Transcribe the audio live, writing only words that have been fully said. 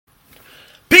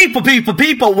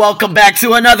People, welcome back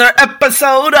to another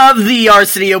episode of the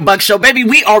Arsenio Buck Show. Baby,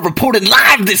 we are reporting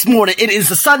live this morning. It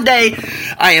is a Sunday.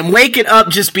 I am waking up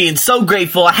just being so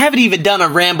grateful. I haven't even done a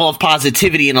ramble of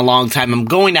positivity in a long time. I'm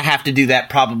going to have to do that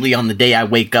probably on the day I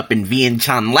wake up in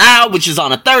Vientiane Lao, which is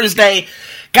on a Thursday.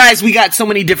 Guys, we got so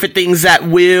many different things that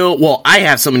I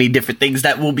have so many different things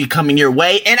that will be coming your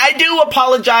way, and I do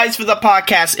apologize for the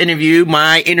podcast interview.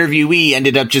 My interviewee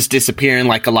ended up just disappearing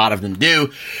like a lot of them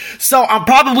do, so I'm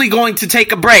probably going to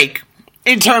take a break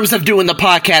in terms of doing the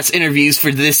podcast interviews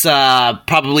for this,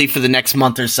 probably for the next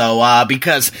month or so,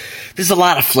 because there's a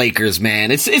lot of flakers,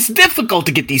 man. It's difficult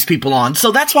to get these people on,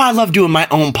 so that's why I love doing my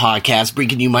own podcast,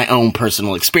 bringing you my own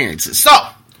personal experiences. So,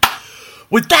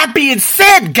 with that being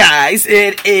said, guys,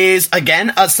 it is,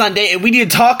 again, a Sunday, and we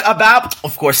need to talk about,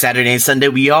 of course, Saturday and Sunday,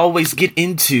 we always get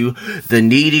into the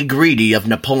nitty-gritty of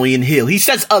Napoleon Hill. He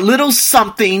says a little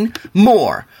something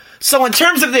more. So in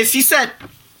terms of this, he said,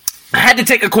 I had to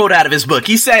take a quote out of his book.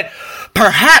 He said,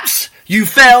 perhaps you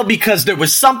fell because there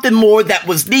was something more that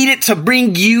was needed to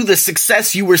bring you the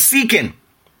success you were seeking.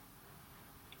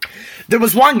 There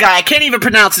was one guy, I can't even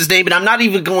pronounce his name, and I'm not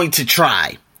even going to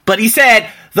try, but he said,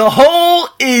 the whole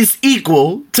is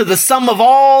equal to the sum of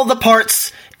all the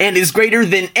parts and is greater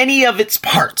than any of its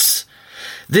parts.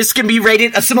 This can be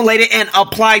rated, assimilated, and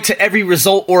applied to every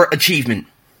result or achievement.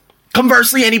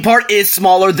 Conversely, any part is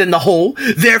smaller than the whole.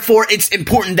 Therefore, it's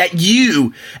important that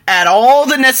you add all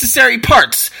the necessary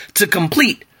parts to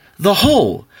complete the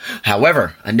whole.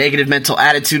 However, a negative mental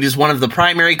attitude is one of the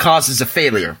primary causes of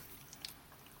failure.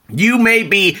 You may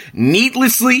be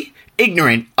needlessly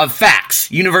ignorant of facts,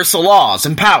 universal laws,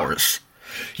 and powers.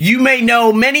 You may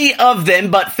know many of them,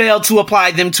 but fail to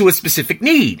apply them to a specific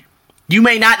need. You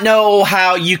may not know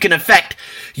how you can affect,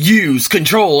 use,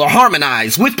 control, or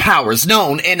harmonize with powers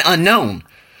known and unknown.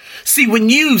 See, when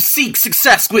you seek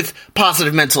success with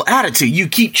positive mental attitude, you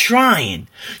keep trying.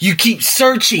 You keep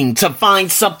searching to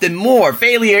find something more.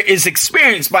 Failure is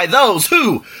experienced by those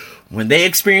who, when they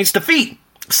experience defeat,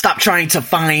 stop trying to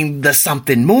find the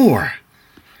something more.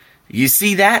 You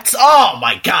see that? Oh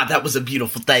my God, that was a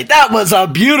beautiful thing. That was a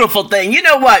beautiful thing. You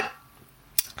know what?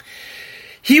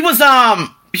 He was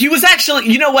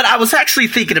actually, you know what? I was actually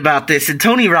thinking about this, and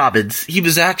Tony Robbins, he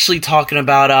was actually talking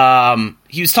about, in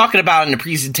a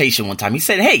presentation one time. He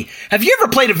said, hey, have you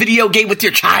ever played a video game with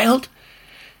your child?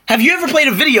 Have you ever played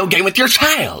a video game with your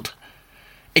child?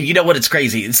 And you know what? It's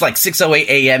crazy. It's like 6:08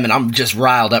 a.m. and I'm just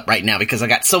riled up right now because I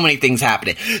got so many things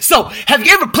happening. So, have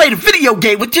you ever played a video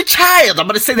game with your child? I'm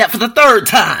going to say that for the third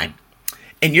time.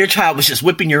 And your child was just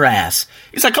whipping your ass.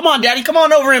 He's like, come on, daddy, come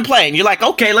on over and play. And you're like,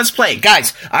 okay, let's play.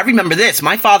 Guys, I remember this.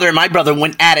 My father and my brother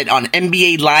went at it on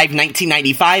NBA Live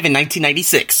 1995 and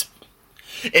 1996.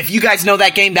 If you guys know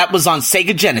that game, that was on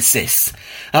Sega Genesis.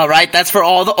 Alright, that's for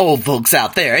all the old folks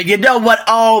out there. And you know what?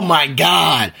 Oh my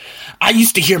God. I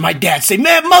used to hear my dad say,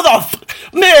 man, fuck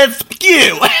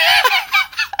you.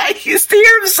 I used to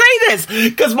hear him say this,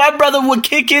 because my brother would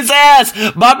kick his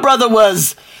ass. My brother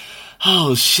was,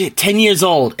 10 years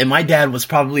old, and my dad was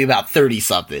probably about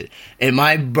 30-something. And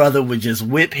my brother would just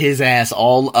whip his ass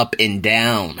all up and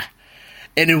down.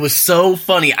 And it was so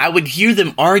funny. I would hear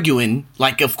them arguing,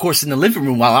 like, of course, in the living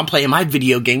room while I'm playing my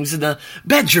video games in the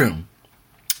bedroom.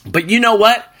 But you know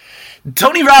what?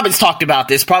 Tony Robbins talked about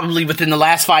this probably within the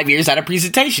last 5 years at a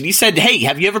presentation. He said, hey,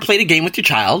 have you ever played a game with your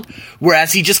child,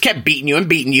 whereas he just kept beating you,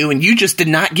 and you just did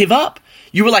not give up?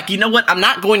 You were like, you know what? I'm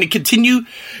not going to continue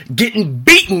getting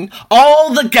beaten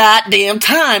all the goddamn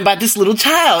time by this little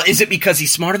child. Is it because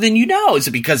he's smarter than you? No. Is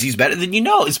it because he's better than you?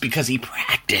 No. It's because he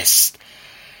practiced.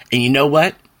 And you know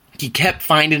what? He kept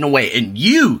finding a way, and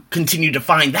you continue to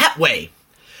find that way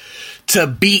to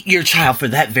beat your child for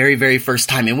that very, very first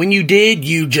time. And when you did,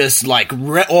 you just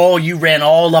you ran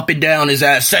all up and down his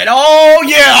ass, said, oh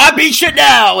yeah, I beat you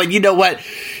now. And you know what?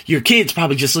 Your kid's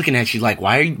probably just looking at you like,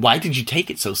 why did you take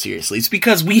it so seriously? It's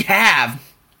because we have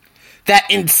that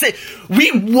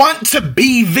we want to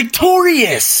be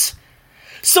victorious.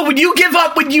 So when you give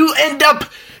up, when you end up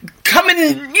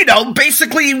coming,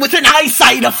 basically within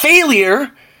eyesight of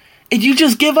failure, and you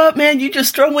just give up, man, you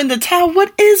just throw in the towel,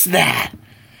 what is that?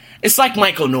 It's like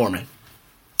Michael Norman.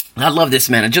 I love this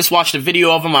man. I just watched a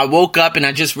video of him. I woke up and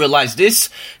I just realized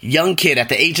this young kid at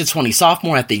the age of 20,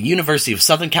 sophomore at the University of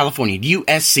Southern California,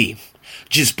 USC,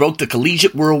 just broke the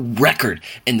collegiate world record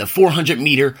in the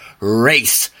 400-meter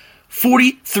race.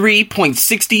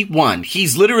 43.61.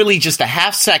 He's literally just a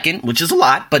half second, which is a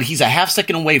lot, but he's a half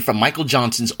second away from Michael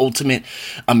Johnson's ultimate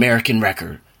American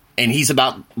record. And he's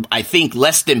about, I think,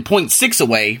 less than 0.6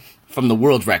 away from the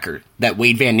world record that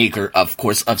Wade Van Niekerk, of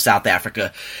course, of South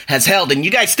Africa, has held. And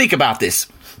you guys think about this.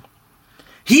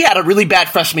 He had a really bad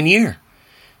freshman year.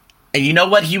 And you know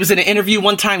what? He was in an interview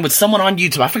one time with someone on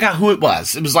YouTube. I forgot who it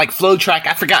was. It was like Flow Track.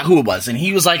 I forgot who it was. And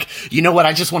he was like, you know what?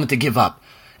 I just wanted to give up.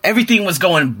 Everything was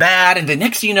going bad. And the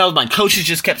next thing you know, my coaches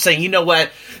just kept saying, you know what?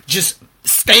 Just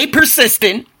stay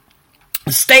persistent,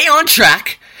 stay on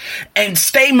track, and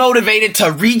stay motivated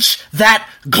to reach that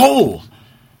goal.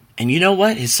 And you know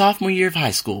what? His sophomore year of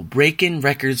high school, breaking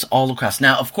records all across.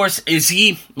 Now, of course, is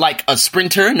he like a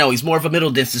sprinter? No, he's more of a middle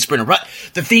distance sprinter. But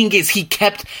the thing is, he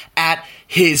kept at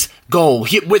his goal.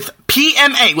 With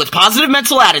PMA, with positive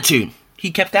mental attitude,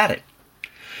 he kept at it.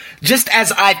 Just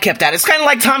as I've kept at it. It's kind of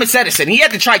like Thomas Edison. He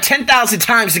had to try 10,000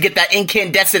 times to get that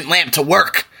incandescent lamp to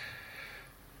work.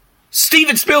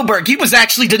 Steven Spielberg, he was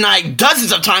actually denied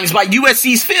dozens of times by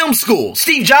USC's film school.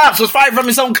 Steve Jobs was fired from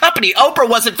his own company. Oprah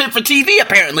wasn't fit for TV,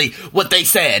 apparently, what they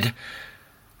said.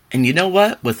 And you know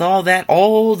what? With all that,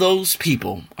 all those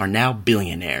people are now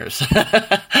billionaires.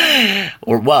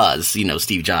 Or was,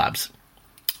 Steve Jobs.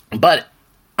 But,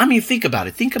 I mean, think about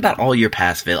it. Think about all your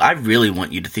past failures. I really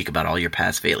want you to think about all your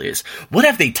past failures. What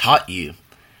have they taught you?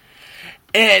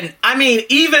 And, I mean,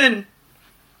 even,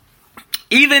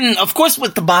 of course,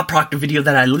 with the Bob Proctor video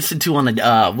that I listened to on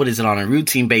a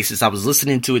routine basis, I was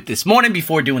listening to it this morning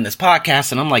before doing this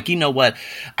podcast, and I'm like, you know what?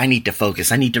 I need to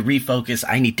focus. I need to refocus.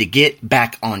 I need to get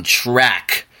back on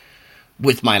track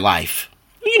with my life.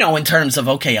 In terms of,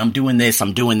 okay, I'm doing this,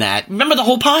 I'm doing that. Remember the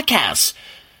whole podcast?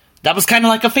 That was kind of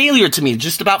like a failure to me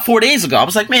just about 4 days ago. I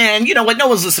was like, man, you know what? No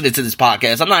one's listening to this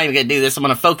podcast. I'm not even going to do this. I'm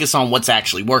going to focus on what's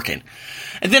actually working.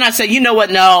 And then I said, you know what?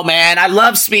 No, man, I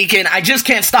love speaking. I just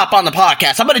can't stop on the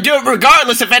podcast. I'm going to do it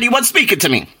regardless if anyone's speaking to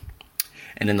me.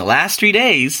 And in the last 3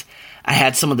 days, I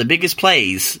had some of the biggest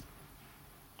plays,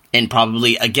 and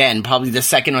probably the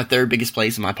second or third biggest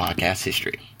plays in my podcast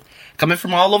history. Coming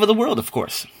from all over the world, of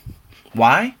course.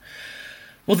 Why?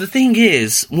 Well, the thing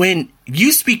is, when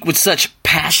you speak with such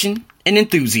passion and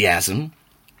enthusiasm,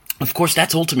 of course,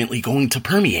 that's ultimately going to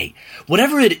permeate.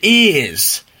 Whatever it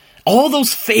is, all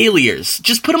those failures,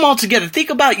 just put them all together.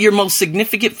 Think about your most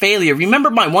significant failure.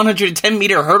 Remember my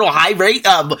 110-meter hurdle high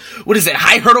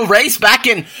hurdle race back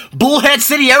in Bullhead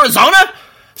City, Arizona?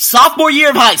 Sophomore year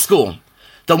of high school.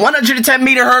 The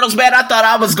 110-meter hurdles, man, I thought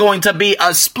I was going to be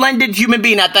a splendid human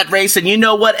being at that race, and you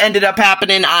know what ended up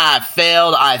happening? I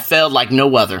failed like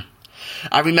no other.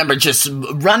 I remember just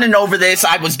running over this.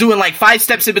 I was doing like 5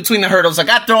 steps in between the hurdles. I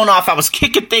got thrown off. I was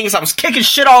kicking things. I was kicking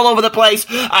shit all over the place.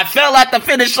 I fell at the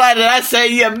finish line, and I said,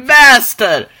 you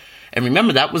bastard. And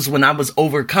remember, that was when I was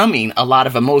overcoming a lot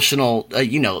of emotional,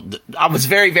 I was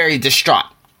very, very distraught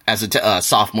as a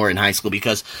sophomore in high school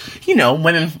because,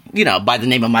 women, by the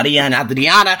name of Maria and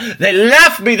Adriana, they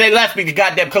left me to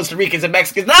goddamn Costa Ricans and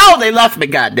Mexicans. No, they left me,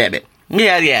 goddammit.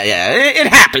 Yeah. It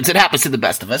happens. It happens to the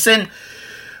best of us. And,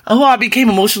 I became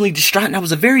emotionally distraught, and I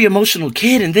was a very emotional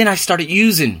kid, and then I started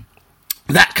using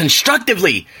that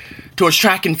constructively towards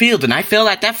track and field, and I failed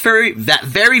at that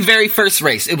very, very first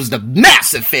race. It was the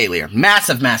massive failure.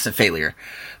 Massive failure.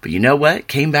 But you know what?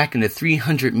 Came back in the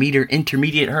 300-meter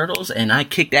intermediate hurdles, and I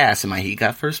kicked ass in my heat,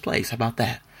 got first place. How about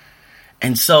that?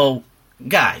 And so,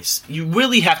 guys, you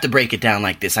really have to break it down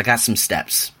like this. I got some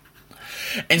steps.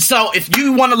 And so, if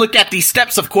you want to look at these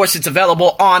steps, of course, it's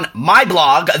available on my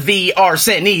blog, the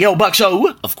Arsenio Buck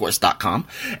Show, of course.com.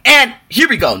 And here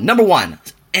we go. Number 1,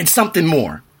 and something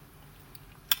more.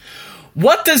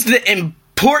 What does the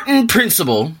important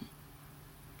principle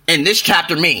in this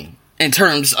chapter mean in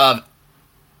terms of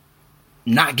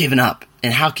not giving up,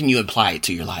 and how can you apply it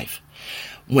to your life?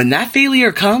 When that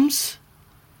failure comes,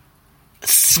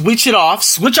 switch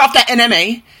off that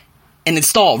NMA, and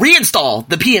reinstall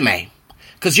the PMA.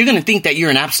 Because you're going to think that you're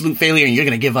an absolute failure and you're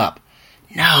going to give up.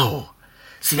 No.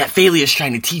 See, that failure is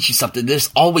trying to teach you something.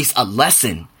 There's always a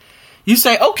lesson. You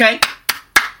say, okay,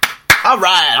 all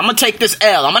right, I'm going to take this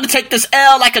L. I'm going to take this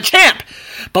L like a champ.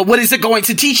 But what is it going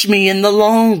to teach me in the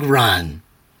long run?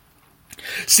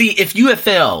 See, if you have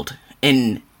failed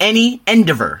in any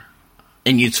endeavor,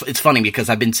 and it's funny because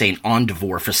I've been saying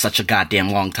endeavor for such a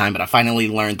goddamn long time, but I finally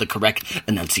learned the correct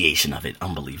enunciation of it.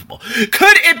 Unbelievable.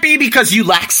 Could it be because you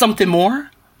lack something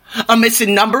more? A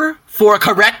missing number for a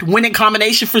correct winning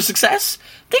combination for success?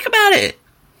 Think about it.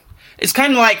 It's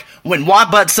kind of like when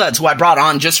Bud Suds, who I brought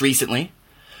on just recently,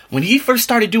 when he first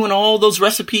started doing all those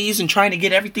recipes and trying to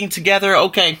get everything together,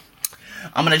 okay,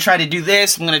 I'm going to try to do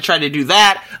this, I'm going to try to do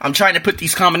that, I'm trying to put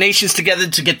these combinations together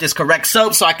to get this correct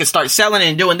soap so I can start selling it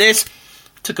and doing this.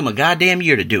 Took him a goddamn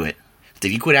year to do it.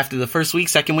 Did he quit after the first week,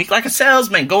 second week? Like a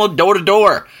salesman, going door to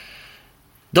door.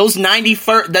 The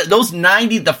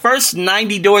first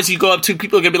 90 doors you go up to,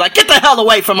 people are going to be like, get the hell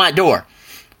away from my door.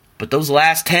 But those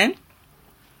last 10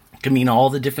 can mean all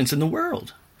the difference in the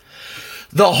world.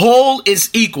 The whole is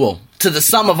equal to the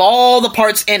sum of all the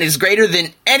parts and is greater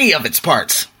than any of its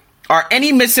parts. Are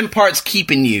any missing parts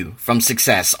keeping you from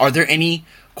success? Are there any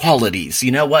qualities?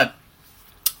 You know what?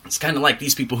 It's kind of like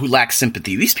these people who lack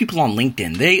sympathy. These people on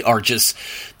LinkedIn,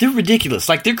 they're ridiculous.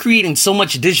 Like, they're creating so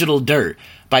much digital dirt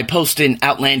by posting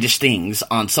outlandish things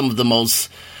on some of the most,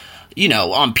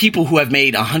 on people who have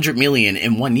made 100 million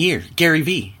in 1 year. Gary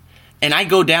Vee. And I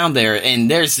go down there and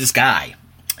there's this guy.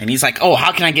 And he's like, oh,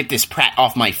 how can I get this prat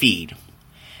off my feed?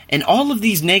 And all of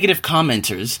these negative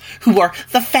commenters who are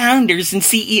the founders and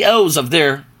CEOs of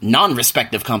their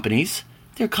non-respective companies,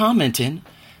 they're commenting,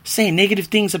 saying negative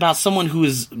things about someone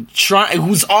who's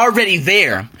already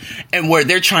there and where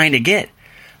they're trying to get.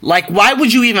 Like, why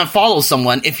would you even follow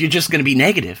someone if you're just going to be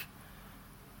negative?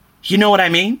 You know what I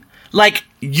mean? Like,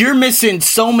 you're missing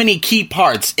so many key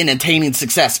parts in attaining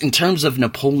success in terms of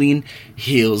Napoleon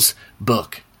Hill's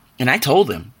book. And I told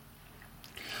him,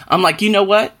 I'm like, you know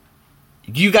what?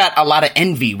 You got a lot of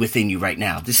envy within you right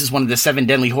now. This is one of the 7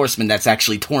 deadly horsemen that's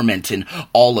actually tormenting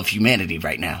all of humanity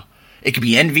right now. It could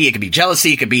be envy, it could be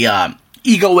jealousy, it could be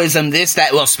egoism, this,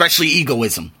 that, well, especially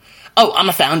egoism. Oh, I'm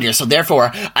a founder, so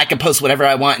therefore I can post whatever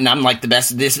I want and I'm like the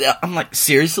best at this. I'm like,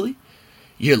 seriously?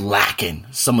 You're lacking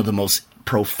some of the most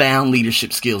profound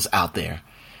leadership skills out there.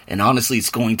 And honestly, it's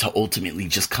going to ultimately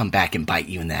just come back and bite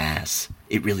you in the ass.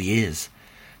 It really is.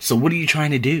 So what are you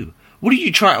trying to do? What are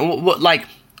you trying, what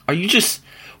are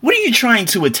you trying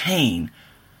to attain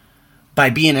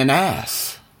by being an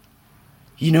ass?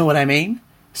 You know what I mean?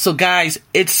 So guys,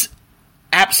 it's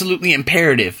absolutely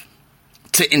imperative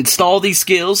to install these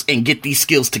skills and get these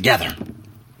skills together.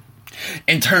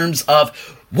 In terms of,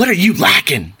 what are you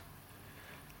lacking?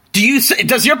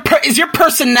 Is your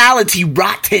personality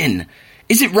rotten?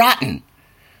 Is it rotten?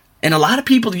 And a lot of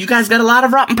people, you guys got a lot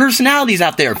of rotten personalities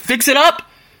out there. Fix it up.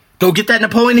 Go get that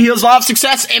Napoleon Hill's Law of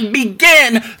Success and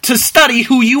begin to study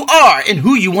who you are and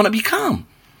who you want to become.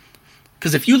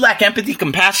 Because if you lack empathy,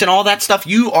 compassion, all that stuff,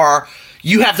 you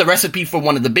have the recipe for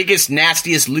one of the biggest,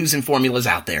 nastiest losing formulas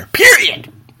out there.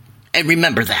 Period. And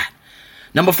remember that.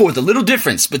 Number 4, the little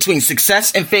difference between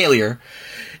success and failure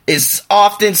is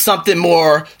often something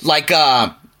more like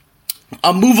a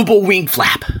movable wing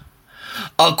flap.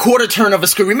 A quarter turn of a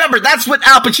screw. Remember, that's what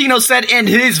Al Pacino said in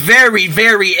his very,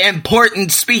 very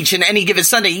important speech in Any Given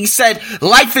Sunday. He said,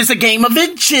 life is a game of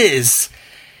inches.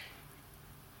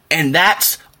 And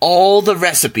that's all the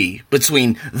recipe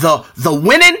between the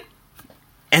winning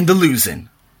and the losing.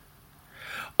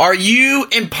 Are you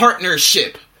in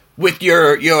partnership with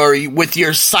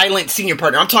your silent senior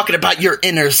partner? I'm talking about your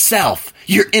inner self,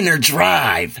 your inner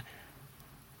drive.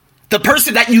 The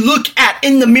person that you look at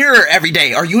in the mirror every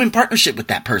day. Are you in partnership with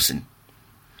that person?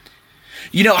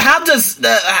 How does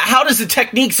a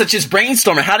technique such as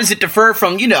brainstorming, how does it differ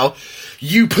from,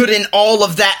 you putting all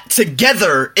of that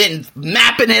together and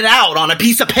mapping it out on a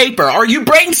piece of paper? Are you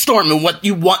brainstorming what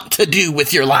you want to do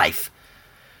with your life?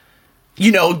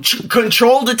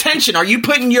 Controlled attention. Are you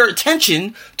putting your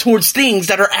attention towards things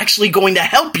that are actually going to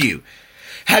help you?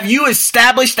 Have you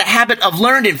established the habit of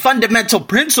learning fundamental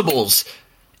principles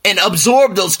and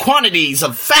absorb those quantities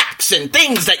of facts and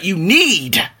things that you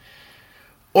need?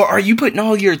 Or are you putting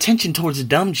all your attention towards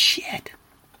dumb shit?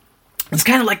 It's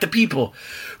kind of like the people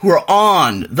who are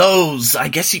on those, I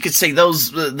guess you could say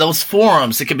those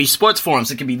forums. It could be sports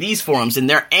forums. It could be these forums. And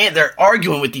they're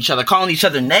arguing with each other, calling each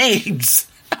other names.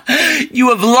 You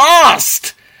have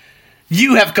lost.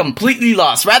 You have completely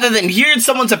lost. Rather than hearing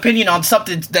someone's opinion on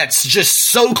something that's just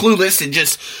so clueless and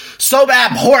just so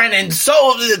abhorrent and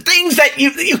so things that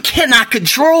you cannot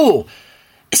control.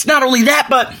 It's not only that,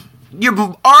 but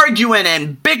you're arguing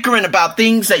and bickering about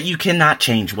things that you cannot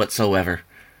change whatsoever.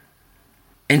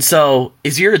 And so,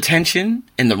 is your attention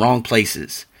in the wrong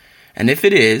places? And if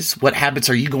it is, what habits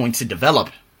are you going to develop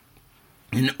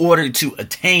in order to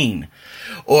attain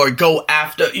or go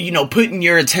after, putting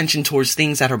your attention towards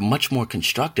things that are much more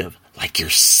constructive, like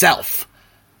yourself?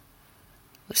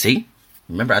 See?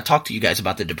 Remember, I talked to you guys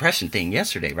about the depression thing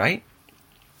yesterday, right?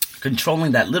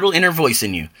 Controlling that little inner voice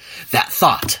in you, that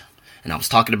thought. And I was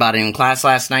talking about it in class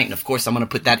last night, and of course I'm going to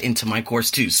put that into my course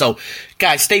too. So,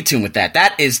 guys, stay tuned with that.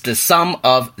 That is the sum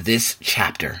of this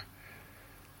chapter.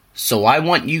 So I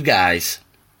want you guys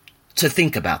to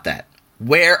think about that.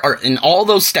 Where are, in all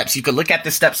those steps, you can look at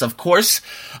the steps, of course,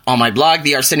 on my blog,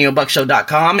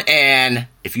 thearseniobuckshow.com, and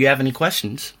if you have any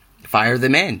questions, fire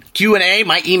them in. Q&A,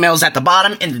 my email's at the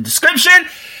bottom in the description.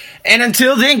 And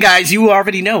until then, guys, you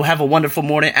already know, have a wonderful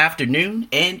morning, afternoon,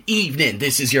 and evening.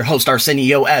 This is your host,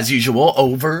 Arsenio, as usual,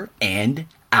 over and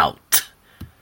out.